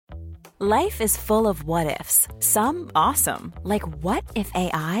Life is full of what-ifs. Some awesome, like what if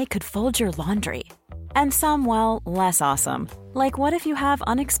AI could fold your laundry? And some, well, less awesome, like what if you have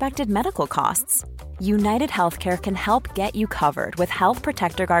unexpected medical costs? United Healthcare can help get you covered with Health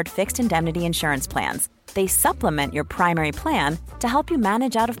Protector Guard fixed indemnity insurance plans. They supplement your primary plan to help you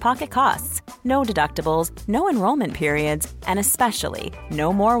manage out-of-pocket costs. No deductibles, no enrollment periods, and especially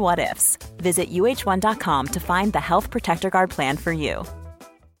no more what-ifs. Visit uh1.com to find the Health Protector Guard plan for you.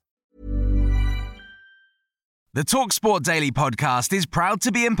 The TalkSport Daily podcast is proud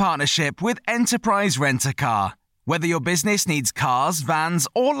to be in partnership with Enterprise Rent-A-Car. Whether your business needs cars, vans,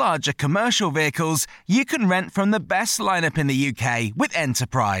 or larger commercial vehicles, you can rent from the best lineup in the UK with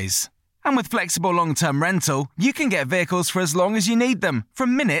Enterprise. And with flexible long-term rental, you can get vehicles for as long as you need them,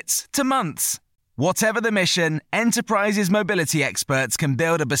 from minutes to months. Whatever the mission, Enterprise's mobility experts can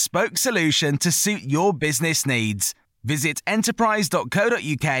build a bespoke solution to suit your business needs. Visit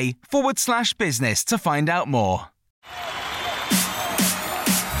enterprise.co.uk/business to find out more.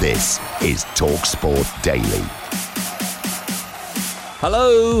 This is TalkSport Daily.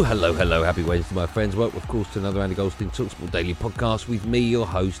 Hello. Happy Wednesday, my friends. Welcome, of course, to another Andy Goldstein TalkSport Daily podcast with me, your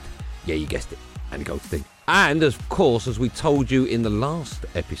host. Yeah, you guessed it, Andy Goldstein. And, of course, as we told you in the last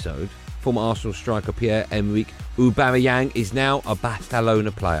episode, former Arsenal striker Pierre-Emerick Aubameyang is now a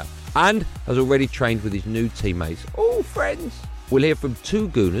Barcelona player and has already trained with his new teammates, all friends. We'll hear from two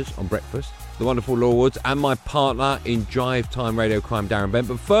Gooners on breakfast, the wonderful Laura Woods, and my partner in Drive Time Radio Crime, Darren Bent.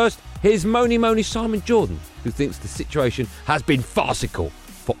 But first, here's Moni Simon Jordan, who thinks the situation has been farcical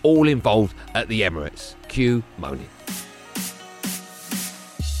for all involved at the Emirates. Cue Moni.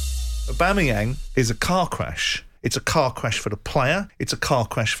 Aubameyang is a car crash. It's a car crash for the player. It's a car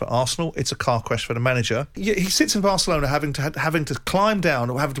crash for Arsenal. It's a car crash for the manager. He sits in Barcelona having to climb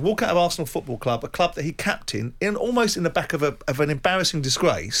down or having to walk out of Arsenal Football Club, a club that he captained, almost in the back of an embarrassing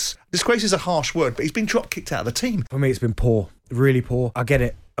disgrace. Disgrace is a harsh word, but he's been kicked out of the team. For me, it's been poor. Really poor. I get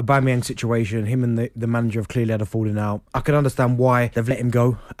it. Aubameyang situation, him and the manager have clearly had a falling out. I can understand why they've let him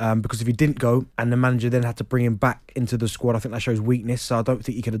go, because if he didn't go and the manager then had to bring him back into the squad, I think that shows weakness. So I don't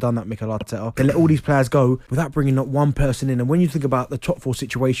think he could have done that, Mikel Arteta. They let all these players go without bringing not one person in. And when you think about the top four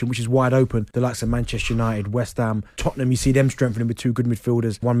situation, which is wide open, the likes of Manchester United, West Ham, Tottenham, you see them strengthening with two good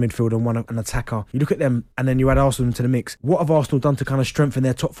midfielders, one midfielder and one an attacker. You look at them and then you add Arsenal into the mix. What have Arsenal done to kind of strengthen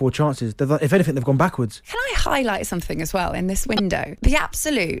their top four chances? If anything, they've gone backwards. Can I highlight something as well in this window? The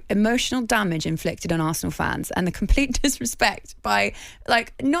absolute emotional damage inflicted on Arsenal fans and the complete disrespect by,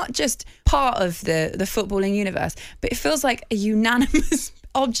 not just part of the footballing universe, but it feels like a unanimous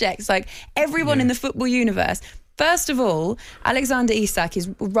object. It's like everyone in the football universe. First of all, Alexander Isak, his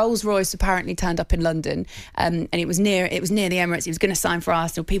Rolls Royce apparently turned up in London, and it was near the Emirates. He was going to sign for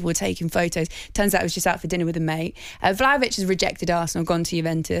Arsenal. People were taking photos. Turns out he was just out for dinner with a mate. Vlahovic has rejected Arsenal, gone to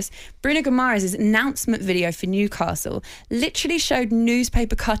Juventus. Bruno Guimaraes' announcement video for Newcastle literally showed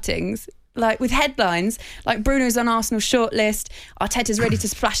newspaper cuttings with headlines like Bruno's on Arsenal's shortlist, Arteta's ready to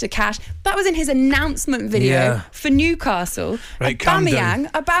splash the cash. That was in his announcement video for Newcastle. Right, Aubameyang,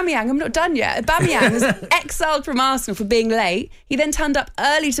 I'm not done yet. Aubameyang was exiled from Arsenal for being late. He then turned up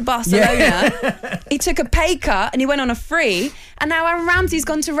early to Barcelona. He took a pay cut and he went on a free. And now Aaron Ramsey's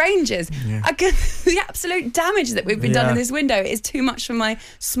gone to Rangers. The absolute damage that we've been done in this window is too much for my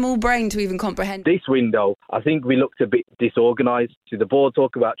small brain to even comprehend. This window, I think we looked a bit disorganised. See, the board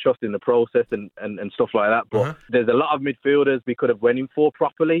talk about trusting the process and stuff like that, but there's a lot of midfielders we could have went in for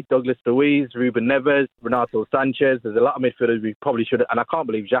properly. Douglas Luiz, Ruben Neves, Renato Sanchez. There's a lot of midfielders we probably should have, and I can't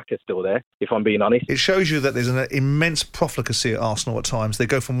believe Xhaka's still there, if I'm being honest. It shows you that there's an immense profligacy at Arsenal at times. They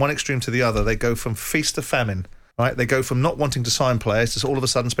go from one extreme to the other. They go from feast to famine. Right? They go from not wanting to sign players to all of a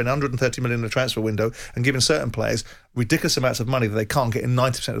sudden spend 130 million in the transfer window and giving certain players ridiculous amounts of money that they can't get in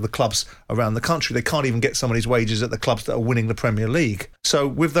 90% of the clubs around the country. They can't even get some of these wages at the clubs that are winning the Premier League. So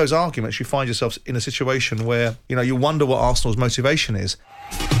with those arguments, you find yourselves in a situation where, you wonder what Arsenal's motivation is.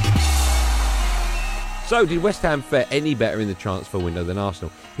 So, did West Ham fare any better in the transfer window than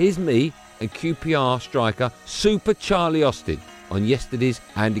Arsenal? Here's me and QPR striker Super Charlie Austin on yesterday's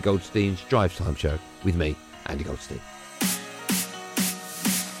Andy Goldstein's Drive Time show with me, Andy Goldstein.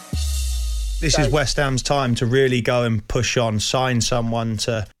 This is West Ham's time to really go and push on, sign someone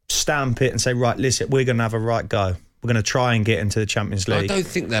to stamp it and say, right, listen, we're going to have a right go. We're going to try and get into the Champions League. I don't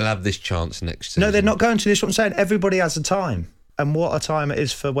think they'll have this chance next season. No, they're not going to. This is what I'm saying. Everybody has a time. And what a time it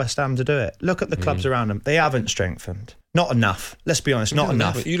is for West Ham to do it. Look at the clubs around them. They haven't strengthened. Not enough. Let's be honest, not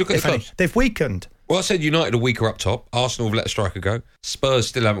enough. You look at the clubs. They've weakened. Well, I said United are weaker up top. Arsenal have let a striker go. Spurs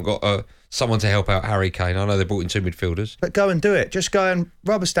still haven't got someone to help out Harry Kane. I know they brought in 2 midfielders. But go and do it. Just go and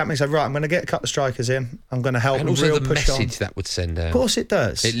rubber stamp me and say, right, I'm going to get a couple of strikers in. I'm going to help. And them also real the push message on. that would send out. Of course it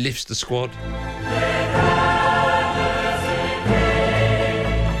does. It lifts the squad.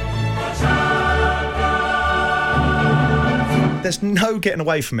 There's no getting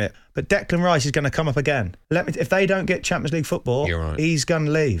away from it. But Declan Rice is going to come up again. If they don't get Champions League football, he's going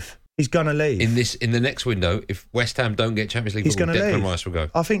to leave. He's going to leave. In the next window, if West Ham don't get Champions League football, Declan Rice will go.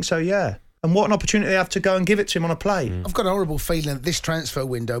 I think so, yeah. And what an opportunity they have to go and give it to him on a plane. I've got a horrible feeling that this transfer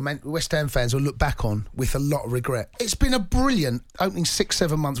window, West Ham fans will look back on with a lot of regret. It's been a brilliant opening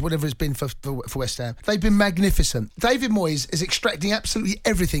 6-7 months, whatever it's been for West Ham. They've been magnificent. David Moyes is extracting absolutely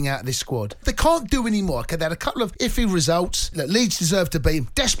everything out of this squad. They can't do any more. Okay, they had a couple of iffy results. Look, Leeds deserve to be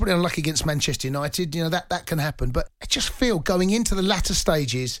desperately unlucky against Manchester United. You know, that can happen. But I just feel going into the latter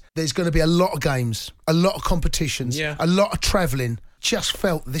stages, there's going to be a lot of games, a lot of competitions, a lot of travelling. Just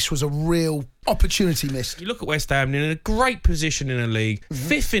felt this was a real opportunity missed. You look at West Ham, they're in a great position in the league,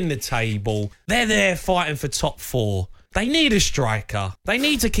 5th in the table. They're there fighting for top 4. They need a striker. They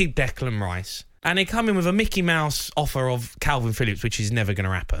need to keep Declan Rice. And they come in with a Mickey Mouse offer of Calvin Phillips, which is never going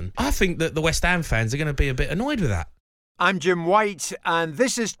to happen. I think that the West Ham fans are going to be a bit annoyed with that. I'm Jim White, and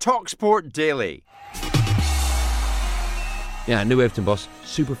this is TalkSport Daily. Yeah, new Everton boss,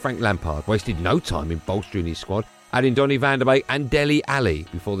 Super Frank Lampard, wasted no time in bolstering his squad, adding Donny van der Beek and Dele Alli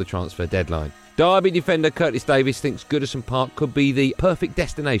before the transfer deadline. Derby defender Curtis Davies thinks Goodison Park could be the perfect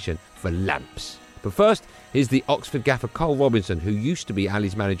destination for lamps. But first, here's the Oxford gaffer Cole Robinson, who used to be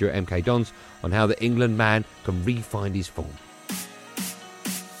Ali's manager at MK Dons, on how the England man can re-find his form.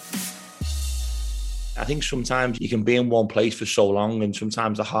 I think sometimes you can be in one place for so long, and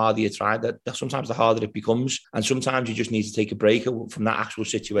sometimes the harder you try, sometimes the harder it becomes, and sometimes you just need to take a break from that actual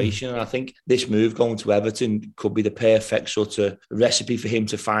situation. And I think this move going to Everton could be the perfect sort of recipe for him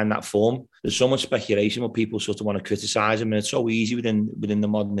to find that form. There's so much speculation where people sort of want to criticise him, and it's so easy within the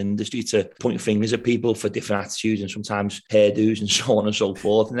modern industry to point your fingers at people for different attitudes and sometimes hairdos and so on and so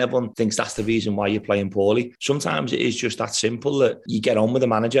forth, and everyone thinks that's the reason why you're playing poorly. Sometimes it is just that simple, that you get on with a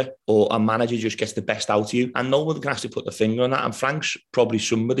manager, or a manager just gets the best out of you, and no one can actually put the finger on that. And Frank's probably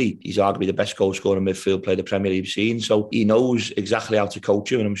somebody, he's arguably the best goal scorer in midfield player the Premier League's seen, so he knows exactly how to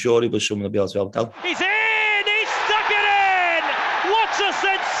coach you, and I'm sure he was someone to be able to help out. He's in! He's stuck it in! What a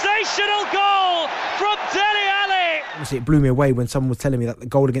sensational goal from Dele Alli! Honestly, it blew me away when someone was telling me that the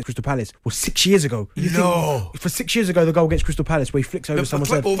goal against Crystal Palace was 6 years ago. For 6 years ago, the goal against Crystal Palace where he flicks over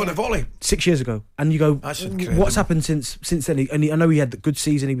someone's head. Over the volley. 6 years ago. And you go, what's happened since then? And I know he had the good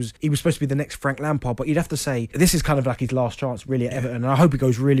season. He was supposed to be the next Frank Lampard, but you'd have to say this is kind of like his last chance really at Everton. And I hope he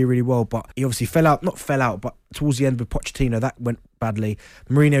goes really, really well. But he obviously not fell out, but towards the end with Pochettino, that went badly.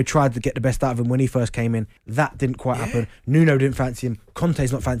 Mourinho tried to get the best out of him when he first came in. That didn't quite happen. Nuno didn't fancy him.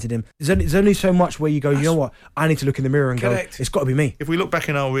 Conte's not fancied him. There's only so much where you go, you know what? I need to look in the mirror and go, it's got to be me. If we look back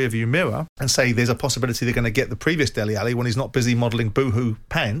in our rearview mirror and say there's a possibility they're going to get the previous Dele Alli when he's not busy modelling boohoo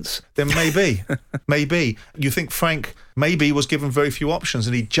pants, then maybe. Maybe. You think Frank maybe was given very few options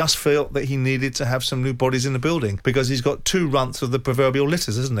and he just felt that he needed to have some new bodies in the building because he's got 2 runts of the proverbial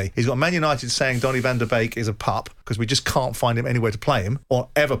litters, isn't he? He's got Man United saying Donny van der Beek is a pup because we just can't find him anywhere to play him or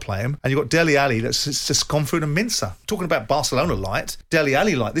ever play him. And you've got Dele Alli that's just gone through the mincer. Talking about Barcelona light, Dele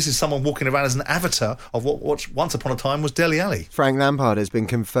Alli light. This is someone walking around as an avatar of what once upon a time was Dele Alli. Frank Lampard has been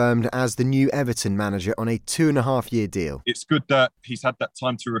confirmed as the new Everton manager on a 2.5-year deal. It's good that he's had that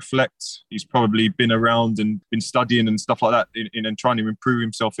time to reflect. He's probably been around and been studying and stuff like that and trying to improve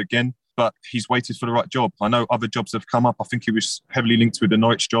himself again. But he's waited for the right job. I know other jobs have come up. I think he was heavily linked with the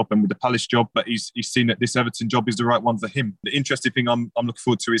Norwich job and with the Palace job, but he's seen that this Everton job is the right one for him. The interesting thing I'm looking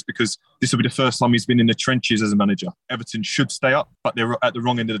forward to is because this will be the first time he's been in the trenches as a manager. Everton should stay up, but they're at the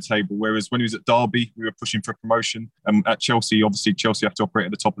wrong end of the table. Whereas when he was at Derby, we were pushing for promotion. At Chelsea, obviously, Chelsea have to operate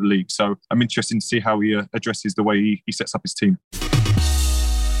at the top of the league. So I'm interested to see how he addresses the way he sets up his team.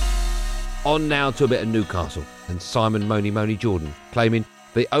 On now to a bit of Newcastle and Simon Moni Jordan claiming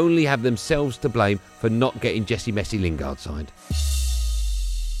they only have themselves to blame for not getting Jesse Lingard signed.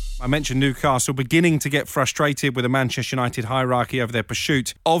 I mentioned Newcastle beginning to get frustrated with the Manchester United hierarchy over their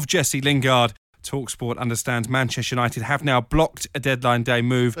pursuit of Jesse Lingard. TalkSport understands Manchester United have now blocked a deadline day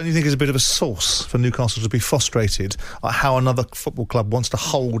move. Don't you think it's a bit of a source for Newcastle to be frustrated at how another football club wants to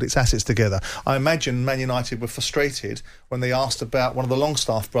hold its assets together? I imagine Man United were frustrated when they asked about one of the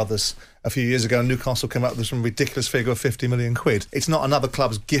Longstaff brothers a few years ago, and Newcastle came up with some ridiculous figure of 50 million quid. It's not another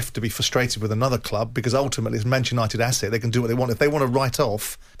club's gift to be frustrated with another club, because ultimately it's Manchester United asset. They can do what they want. If they want to write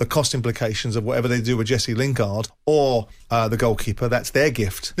off the cost implications of whatever they do with Jesse Lingard or the goalkeeper, that's their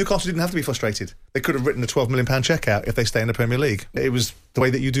gift. Newcastle didn't have to be frustrated. They could have written a £12 million cheque out if they stay in the Premier League. It was the way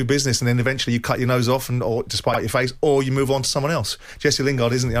that you do business, and then eventually you cut your nose off or despite your face, or you move on to someone else. Jesse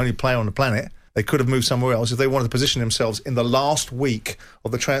Lingard isn't the only player on the planet. They could have moved somewhere else. If they wanted to position themselves in the last week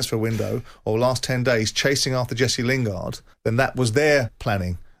of the transfer window or last 10 days chasing after Jesse Lingard, then that was their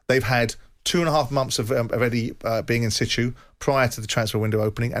planning. They've had 2.5 months of Eddie being in situ prior to the transfer window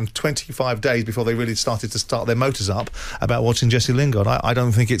opening, and 25 days before they really started to start their motors up about watching Jesse Lingard. I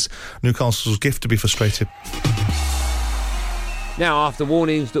don't think it's Newcastle's gift to be frustrated. Now, after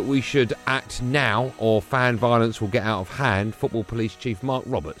warnings that we should act now or fan violence will get out of hand, Football Police Chief Mark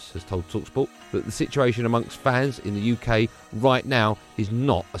Roberts has told TalkSport that the situation amongst fans in the UK right now is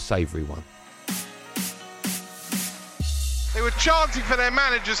not a savoury one. They were chanting for their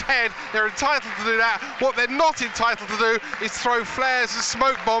manager's head. They're entitled to do that. What they're not entitled to do is throw flares and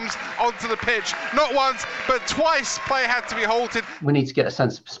smoke bombs onto the pitch. Not once, but twice play had to be halted. We need to get a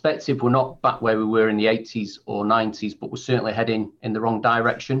sense of perspective. We're not back where we were in the 80s or 90s, but we're certainly heading in the wrong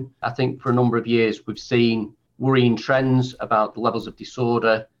direction. I think for a number of years we've seen worrying trends about the levels of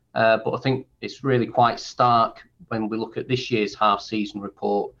disorder, but I think it's really quite stark when we look at this year's half-season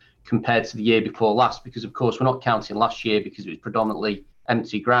report compared to the year before last, because of course we're not counting last year because it was predominantly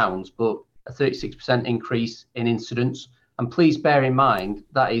empty grounds, but a 36% increase in incidents. And please bear in mind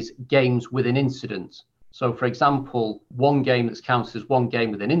that is games with an incident. So for example, one game that's counted as one game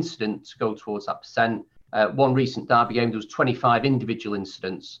with an incident to go towards that percent. One recent derby game, there was 25 individual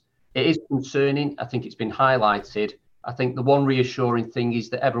incidents. It is concerning. I think it's been highlighted. I think the one reassuring thing is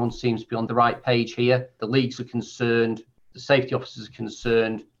that everyone seems to be on the right page here. The leagues are concerned, the safety officers are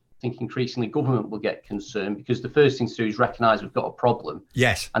concerned. I think increasingly government will get concerned, because the first thing to do is recognise we've got a problem.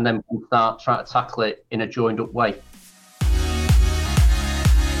 Yes. And then we'll start trying to tackle it in a joined up way.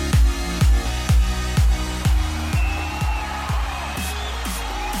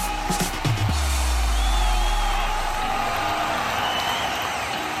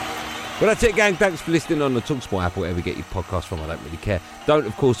 Well, that's it, gang. Thanks for listening on the TalkSport app, or wherever you get your podcast from. I don't really care. Don't,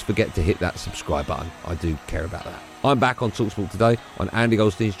 of course, forget to hit that subscribe button. I do care about that. I'm back on TalkSport today on Andy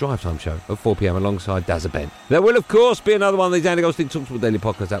Goldstein's Drive Time Show at 4 p.m. alongside Dazza Ben. There will, of course, be another one of these Andy Goldstein TalkSport Daily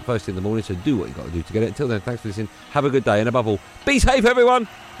podcasts out first in the morning, so do what you've got to do to get it. Until then, thanks for listening. Have a good day, and above all, be safe, everyone.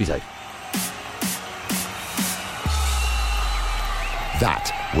 Be safe.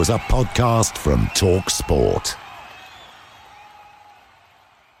 That was a podcast from TalkSport.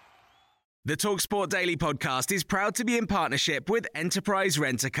 The TalkSport Daily podcast is proud to be in partnership with Enterprise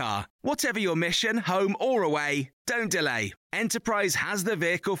Rent-A-Car. Whatever your mission, home or away, don't delay. Enterprise has the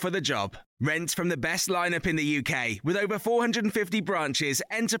vehicle for the job. Rent from the best lineup in the UK. With over 450 branches,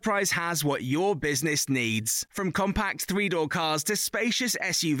 Enterprise has what your business needs. From compact 3-door cars to spacious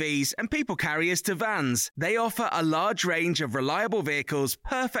SUVs and people carriers to vans, they offer a large range of reliable vehicles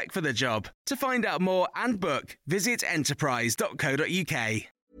perfect for the job. To find out more and book, visit enterprise.co.uk.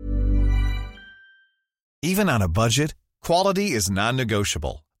 Even on a budget, quality is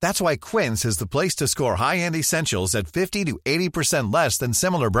non-negotiable. That's why Quince is the place to score high-end essentials at 50 to 80% less than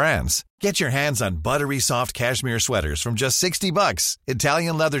similar brands. Get your hands on buttery soft cashmere sweaters from just $60,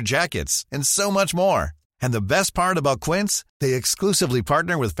 Italian leather jackets, and so much more. And the best part about Quince, they exclusively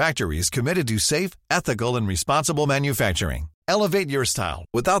partner with factories committed to safe, ethical, and responsible manufacturing. Elevate your style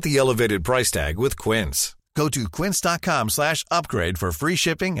without the elevated price tag with Quince. Go to quince.com/upgrade for free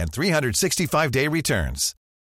shipping and 365-day returns.